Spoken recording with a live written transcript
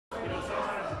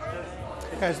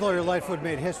As lawyer Lightfoot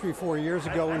made history 4 years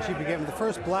ago when she became the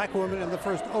first black woman and the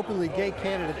first openly gay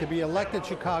candidate to be elected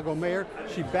Chicago mayor.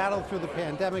 She battled through the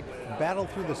pandemic, battled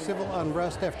through the civil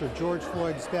unrest after George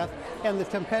Floyd's death, and the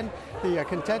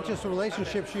contentious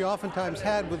relationship she oftentimes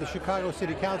had with the Chicago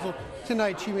City Council.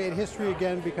 Tonight, she made history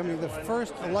again, becoming the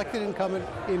first elected incumbent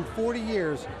in 40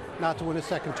 years not to win a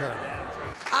second term.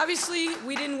 Obviously,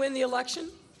 we didn't win the election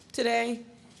today,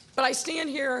 but I stand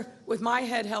here with my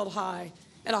head held high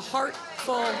and a heart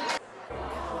full.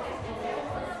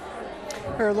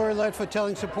 Her Lori Lightfoot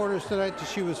telling supporters tonight that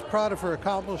she was proud of her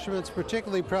accomplishments,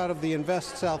 particularly proud of the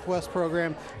Invest Southwest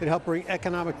program that helped bring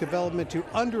economic development to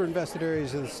underinvested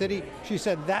areas of the city. She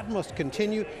said that must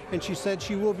continue, and she said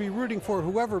she will be rooting for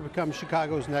whoever becomes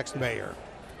Chicago's next mayor.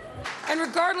 And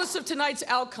regardless of tonight's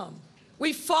outcome,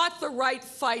 we fought the right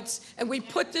fights and we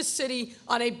put this city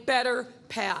on a better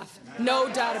path.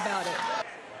 No doubt about it.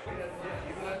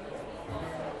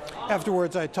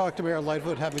 Afterwards, I talked to Mayor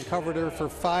Lightfoot, having covered her for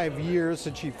 5 years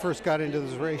since she first got into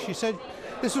this race. She said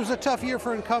this was a tough year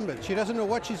for incumbents. She doesn't know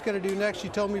what she's going to do next, she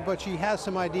told me, but she has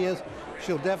some ideas.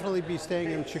 She'll definitely be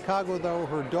staying in Chicago, though.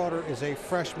 Her daughter is a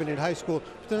freshman in high school.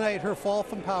 Tonight, her fall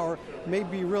from power may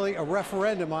be really a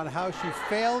referendum on how she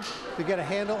failed to get a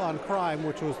handle on crime,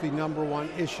 which was the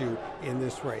 #1 issue in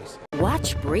this race.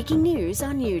 Watch breaking news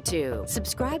on YouTube.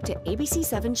 Subscribe to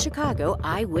ABC7 Chicago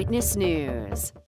Eyewitness News.